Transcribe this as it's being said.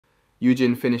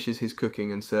Yujin finishes his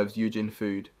cooking and serves Yujin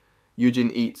food.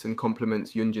 Yujin eats and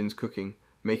compliments Yunjin's cooking,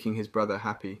 making his brother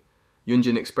happy.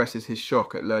 Yunjin expresses his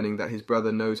shock at learning that his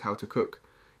brother knows how to cook.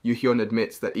 Yuhyun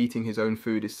admits that eating his own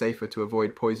food is safer to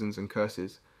avoid poisons and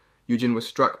curses. Yujin was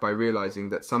struck by realizing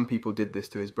that some people did this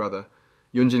to his brother.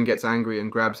 Yunjin gets angry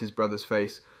and grabs his brother's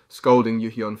face, scolding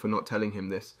Yuhyun for not telling him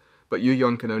this, but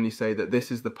Yuhyun can only say that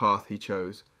this is the path he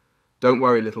chose. "Don't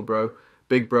worry, little bro.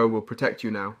 Big bro will protect you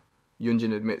now."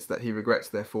 Yunjin admits that he regrets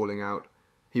their falling out.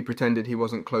 He pretended he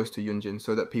wasn't close to Yunjin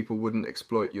so that people wouldn't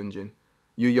exploit Yunjin.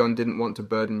 Yuhyun didn't want to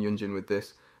burden Yunjin with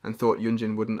this and thought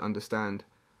Yunjin wouldn't understand.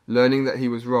 Learning that he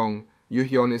was wrong,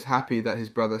 Yuhyun is happy that his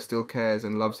brother still cares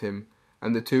and loves him,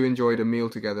 and the two enjoyed a meal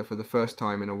together for the first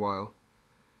time in a while.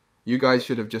 "You guys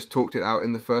should have just talked it out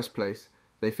in the first place."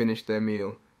 They finished their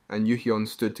meal, and Yuhyun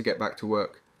stood to get back to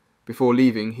work. Before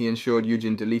leaving, he ensured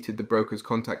Yujin deleted the broker's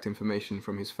contact information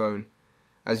from his phone.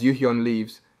 As Yuhyun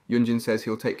leaves, Yunjin says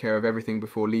he'll take care of everything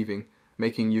before leaving,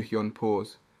 making Yuhyun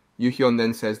pause. Yuhyun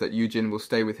then says that Yujin will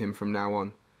stay with him from now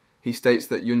on. He states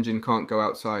that Yunjin can't go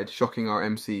outside, shocking our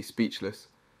MC speechless.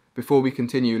 Before we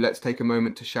continue, let's take a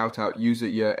moment to shout out user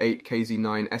year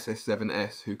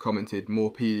 8KZ9SS7S who commented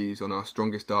 "more PDs" on our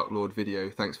Strongest Dark Lord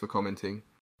video. Thanks for commenting.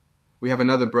 We have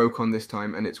another brocon this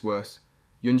time, and it's worse.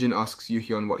 Yunjin asks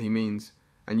Yuhyun what he means,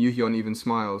 and Yuhyun even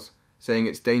smiles, saying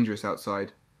it's dangerous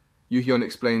outside. Yuhyun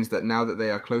explains that now that they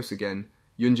are close again,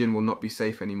 Yunjin will not be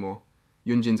safe anymore.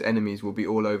 Yunjin's enemies will be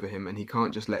all over him, and he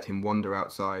can't just let him wander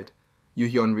outside.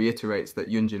 Yuhyun reiterates that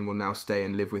Yunjin will now stay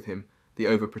and live with him, the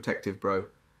overprotective bro.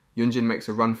 Yunjin makes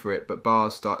a run for it, but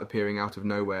bars start appearing out of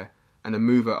nowhere, and a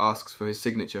mover asks for his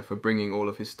signature for bringing all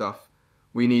of his stuff.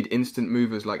 We need instant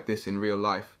movers like this in real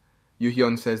life.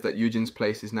 Yuhyun says that Yujin's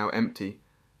place is now empty.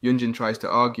 Yunjin tries to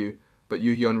argue, but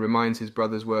Yuhyun reminds his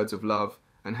brother's words of love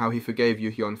and how he forgave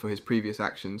Yuhyun for his previous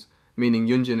actions, meaning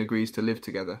Yunjin agrees to live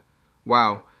together.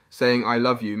 Wow, saying "I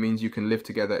love you" means you can live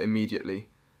together immediately.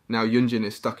 Now Yunjin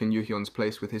is stuck in Yuhyun's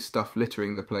place with his stuff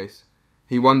littering the place.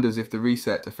 He wonders if the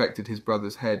reset affected his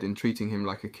brother's head in treating him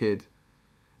like a kid.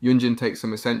 Yunjin takes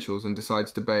some essentials and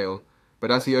decides to bail, but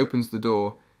as he opens the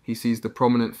door, he sees the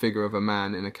prominent figure of a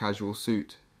man in a casual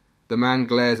suit. The man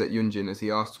glares at Yunjin as he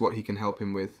asks what he can help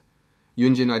him with.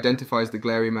 Yunjin identifies the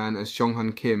glary man as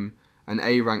Seonghan Kim, an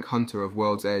A-rank hunter of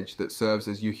World's Edge that serves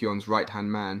as Yuhyun's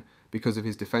right-hand man because of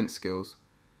his defense skills.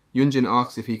 Yunjin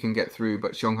asks if he can get through,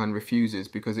 but Seonghan refuses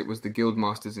because it was the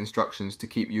guildmaster's instructions to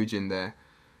keep Yunjin there.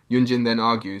 Yunjin then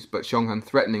argues, but Seonghan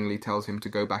threateningly tells him to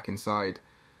go back inside.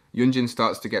 Yunjin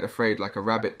starts to get afraid like a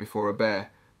rabbit before a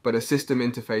bear, but a system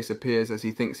interface appears as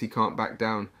he thinks he can't back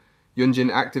down. Yunjin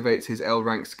activates his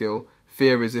L-rank skill,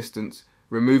 Fear Resistance,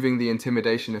 removing the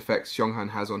intimidation effects Seonghan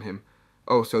has on him.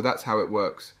 Oh, so that's how it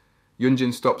works.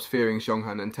 Yunjin stops fearing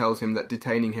Seonghan and tells him that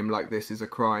detaining him like this is a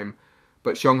crime,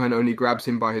 but Seonghan only grabs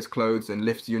him by his clothes and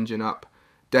lifts Yunjin up.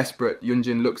 Desperate,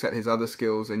 Yunjin looks at his other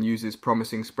skills and uses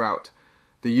Promising Sprout.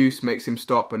 The use makes him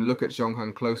stop and look at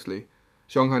Seonghan closely.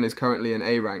 Seonghan is currently an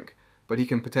A rank, but he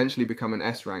can potentially become an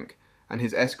S rank, and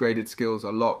his S-graded skills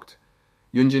are locked.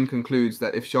 Yunjin concludes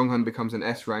that if Seonghan becomes an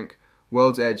S rank,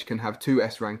 World's Edge can have 2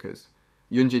 S rankers.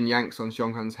 Yunjin yanks on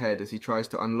Seonghan's head as he tries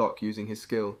to unlock using his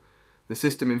skill. The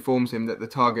system informs him that the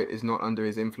target is not under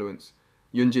his influence.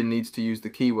 Yunjin needs to use the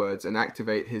keywords and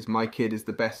activate his "My Kid is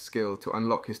the Best" skill to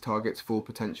unlock his target's full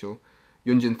potential.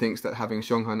 Yunjin thinks that having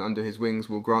Seonghan under his wings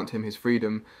will grant him his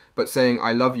freedom, but saying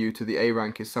 "I love you" to the A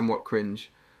rank is somewhat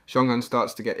cringe. Seonghan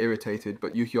starts to get irritated,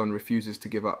 but Yuhyun refuses to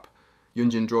give up.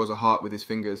 Yunjin draws a heart with his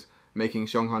fingers, making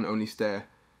Seonghan only stare.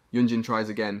 Yunjin tries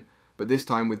again, but this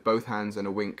time with both hands and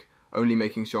a wink, only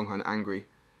making Seonghan angry.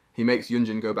 He makes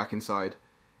Yunjin go back inside.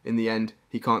 In the end,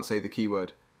 he can't say the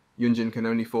keyword. Yunjin can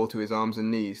only fall to his arms and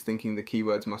knees, thinking the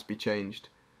keywords must be changed.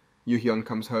 Yuhyun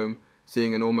comes home,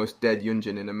 seeing an almost dead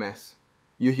Yunjin in a mess.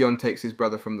 Yuhyun takes his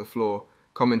brother from the floor,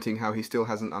 commenting how he still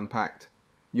hasn't unpacked.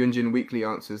 Yunjin weakly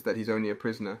answers that he's only a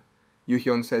prisoner.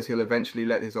 Yuhyun says he'll eventually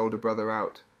let his older brother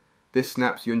out. This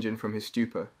snaps Yunjin from his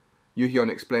stupor. Yuhyun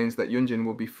explains that Yunjin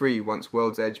will be free once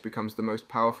World's Edge becomes the most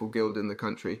powerful guild in the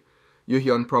country.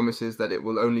 Yuhyun promises that it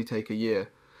will only take a year.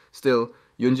 Still,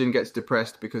 Yunjin gets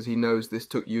depressed because he knows this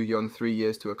took Yuhyun 3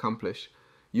 years to accomplish.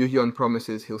 Yuhyun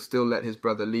promises he'll still let his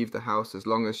brother leave the house as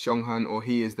long as Seonghan or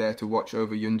he is there to watch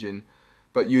over Yunjin.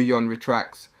 But Yuhyun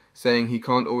retracts, saying he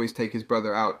can't always take his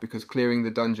brother out because clearing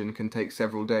the dungeon can take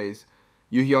several days.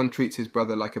 Yuhyun treats his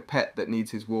brother like a pet that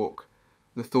needs his walk.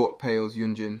 The thought pails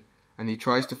Yunjin, and he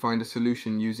tries to find a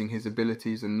solution using his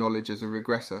abilities and knowledge as a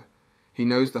regressor. He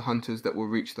knows the hunters that will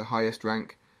reach the highest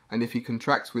rank, and if he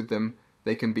contracts with them,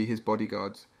 they can be his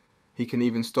bodyguards. He can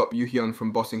even stop Yuhyun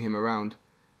from bossing him around.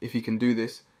 If he can do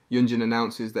this, Yunjin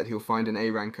announces that he'll find an A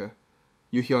ranker.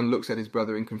 Yuhyun looks at his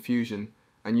brother in confusion,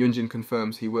 and Yunjin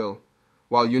confirms he will.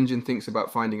 While Yunjin thinks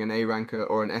about finding an A ranker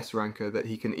or an S ranker that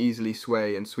he can easily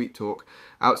sway and sweet talk,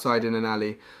 outside in an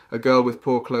alley, a girl with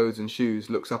poor clothes and shoes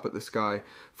looks up at the sky,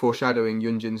 foreshadowing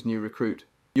Yunjin's new recruit.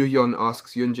 Yuhyun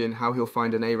asks Yunjin how he'll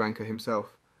find an A ranker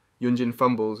himself. Yunjin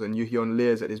fumbles and Yuhyun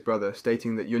leers at his brother,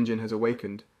 stating that Yunjin has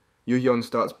awakened. Yuhyun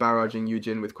starts barraging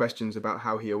Yunjin with questions about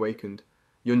how he awakened.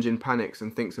 Yunjin panics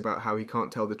and thinks about how he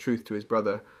can't tell the truth to his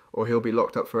brother, or he'll be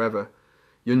locked up forever.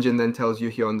 Yunjin then tells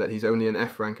Yuhyun that he's only an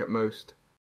F rank at most.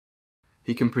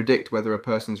 He can predict whether a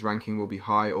person's ranking will be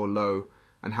high or low,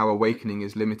 and how awakening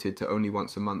is limited to only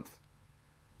once a month.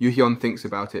 Yuhyun thinks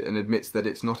about it and admits that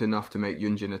it's not enough to make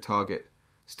Yunjin a target.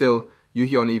 Still,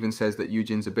 Yuhyun even says that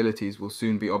Yunjin's abilities will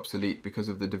soon be obsolete because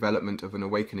of the development of an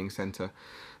awakening center.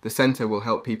 The center will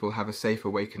help people have a safe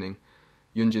awakening.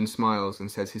 Yunjin smiles and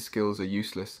says his skills are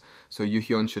useless, so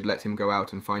Yuhyun should let him go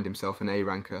out and find himself an A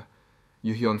ranker.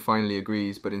 Yuhyun finally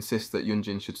agrees, but insists that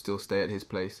Yunjin should still stay at his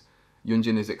place.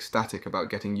 Yunjin is ecstatic about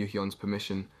getting Yuhyun's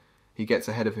permission. He gets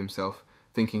ahead of himself,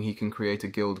 thinking he can create a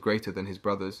guild greater than his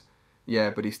brother's. Yeah,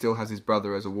 but he still has his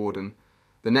brother as a warden.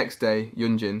 The next day,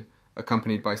 Yunjin,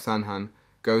 accompanied by Sanhan,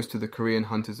 goes to the Korean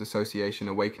Hunters Association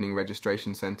Awakening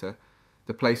Registration Center.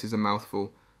 The place is a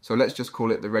mouthful, so let's just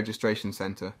call it the Registration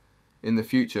Center. In the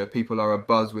future, people are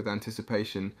abuzz with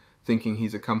anticipation, thinking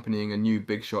he's accompanying a new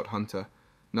big-shot hunter.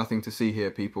 Nothing to see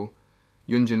here, people.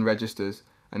 Yunjin registers,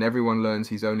 and everyone learns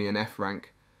he's only an F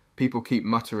rank. People keep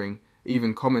muttering,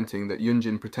 even commenting that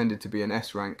Yunjin pretended to be an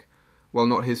S rank. Well,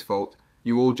 not his fault.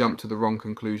 You all jump to the wrong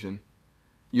conclusion.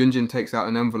 Yunjin takes out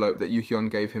an envelope that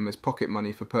Yuhyun gave him as pocket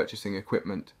money for purchasing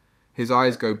equipment. His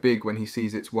eyes go big when he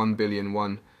sees it's 1 billion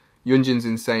won. Yunjin's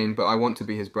insane, but I want to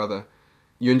be his brother.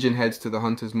 Yunjin heads to the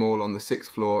Hunters Mall on the 6th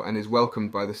floor and is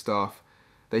welcomed by the staff.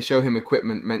 They show him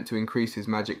equipment meant to increase his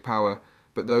magic power,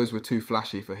 but those were too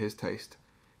flashy for his taste.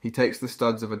 He takes the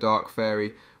studs of a dark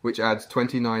fairy, which adds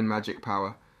 29 magic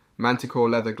power. Manticore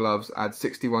leather gloves add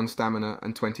 61 stamina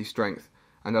and 20 strength,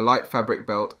 and a light fabric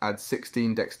belt adds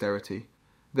 16 dexterity.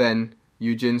 Then,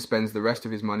 Yunjin spends the rest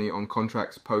of his money on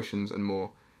contracts, potions, and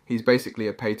more. He's basically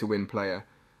a pay-to-win player.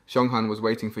 Xionghan was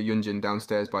waiting for Yunjin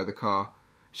downstairs by the car.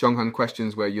 Xionghan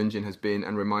questions where Yunjin has been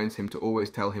and reminds him to always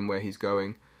tell him where he's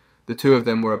going. The two of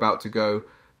them were about to go,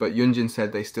 but Yunjin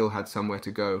said they still had somewhere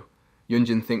to go.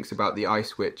 Yunjin thinks about the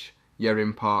Ice Witch,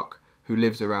 Yerim Park, who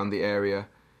lives around the area.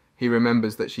 He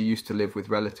remembers that she used to live with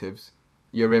relatives.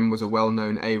 Yerim was a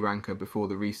well-known A ranker before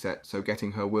the reset, so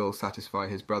getting her will satisfy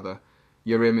his brother.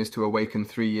 Yerim is to awaken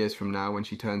 3 years from now when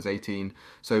she turns 18,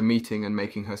 so meeting and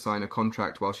making her sign a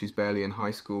contract while she's barely in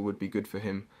high school would be good for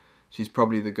him. She's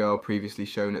probably the girl previously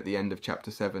shown at the end of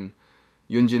Chapter 7.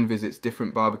 Yunjin visits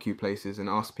different barbecue places and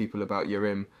asks people about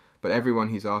Yerim, but everyone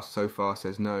he's asked so far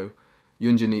says no.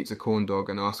 Yunjin eats a corn dog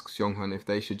and asks Xionghan if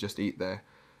they should just eat there.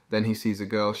 Then he sees a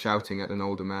girl shouting at an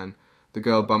older man. The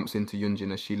girl bumps into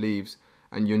Yunjin as she leaves,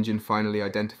 and Yunjin finally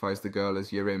identifies the girl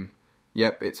as Yerim.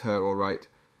 Yep, it's her all right.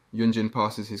 Yunjin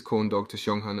passes his corn dog to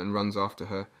Xionghan and runs after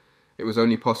her. It was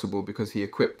only possible because he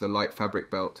equipped the light fabric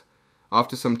belt.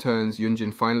 After some turns,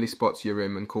 Yunjin finally spots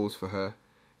Yerim and calls for her.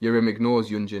 Yerim ignores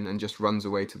Yunjin and just runs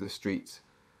away to the streets.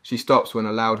 She stops when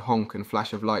a loud honk and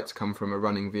flash of lights come from a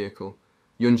running vehicle.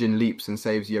 Yunjin leaps and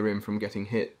saves Yerim from getting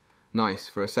hit. Nice,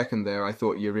 for a second there I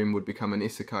thought Yerim would become an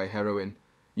isekai heroine.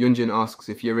 Yunjin asks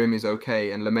if Yerim is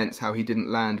okay and laments how he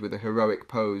didn't land with a heroic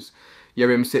pose.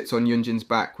 Yerim sits on Yunjin's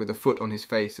back with a foot on his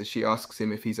face as she asks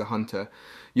him if he's a hunter.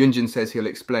 Yunjin says he'll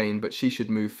explain, but she should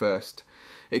move first.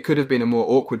 It could have been a more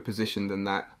awkward position than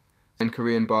that. And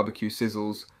Korean barbecue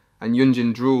sizzles, and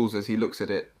Yunjin drools as he looks at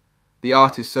it. The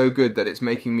art is so good that it's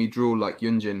making me drool like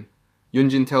Yunjin.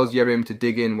 Yunjin tells Yerim to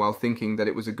dig in while thinking that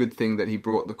it was a good thing that he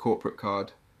brought the corporate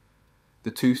card.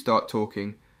 The two start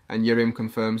talking, and Yerim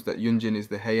confirms that Yunjin is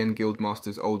the Heian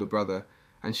Guildmaster's older brother,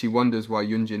 and she wonders why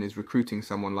Yunjin is recruiting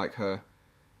someone like her.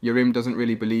 Yerim doesn't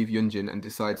really believe Yunjin and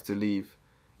decides to leave.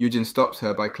 Yunjin stops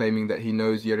her by claiming that he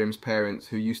knows Yerim's parents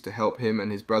who used to help him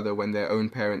and his brother when their own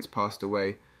parents passed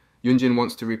away. Yunjin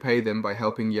wants to repay them by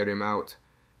helping Yerim out.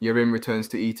 Yerim returns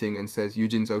to eating and says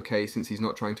Yunjin's okay since he's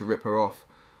not trying to rip her off.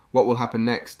 What will happen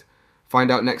next? Find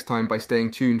out next time by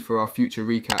staying tuned for our future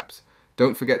recaps.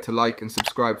 Don't forget to like and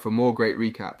subscribe for more great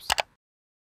recaps.